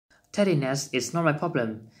Tardiness is not my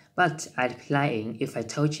problem, but I'd be lying if I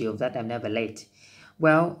told you that I'm never late.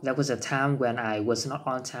 Well, there was a time when I was not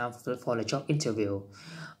on time for a job interview.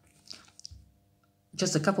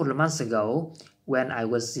 Just a couple of months ago, when I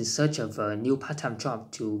was in search of a new part-time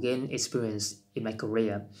job to gain experience in my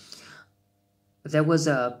career, there was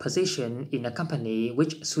a position in a company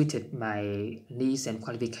which suited my needs and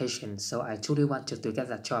qualifications, so I truly wanted to get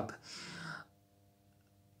that job.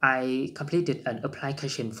 I completed an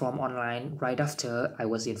application form online right after I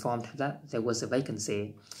was informed that there was a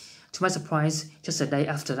vacancy. To my surprise, just a day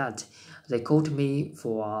after that, they called me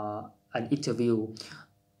for an interview.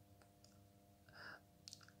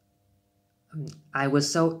 I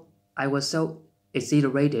was so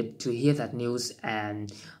exhilarated to hear that news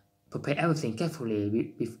and prepare everything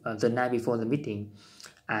carefully the night before the meeting.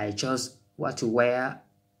 I chose what to wear,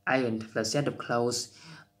 ironed the set of clothes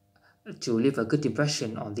to leave a good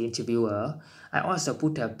impression on the interviewer. I also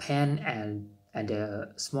put a pen and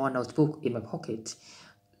a small notebook in my pocket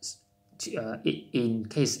in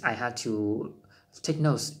case I had to take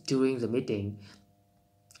notes during the meeting.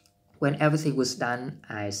 When everything was done,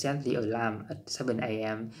 I set the alarm at 7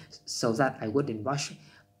 a.m. so that I wouldn't rush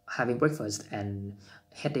having breakfast and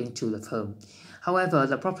heading to the firm. However,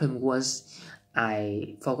 the problem was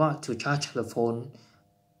I forgot to charge the phone,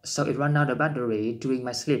 so it ran out of battery during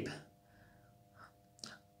my sleep.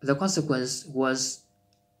 The consequence was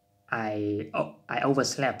I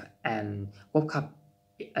overslept and woke up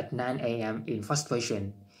at 9 a.m. in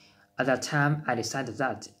frustration. At that time, I decided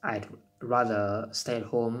that I'd rather stay at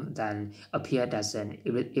home than appear as an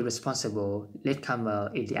irresponsible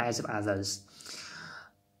latecomer in the eyes of others.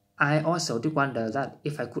 I also did wonder that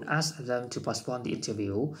if I could ask them to postpone the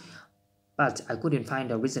interview, but I couldn't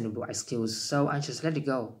find a reasonable excuse, so I just let it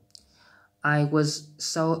go. I was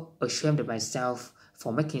so ashamed of myself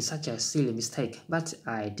for making such a silly mistake, but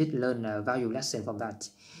I did learn a valuable lesson from that.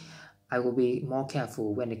 I will be more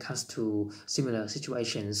careful when it comes to similar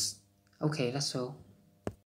situations. Okay, that's all.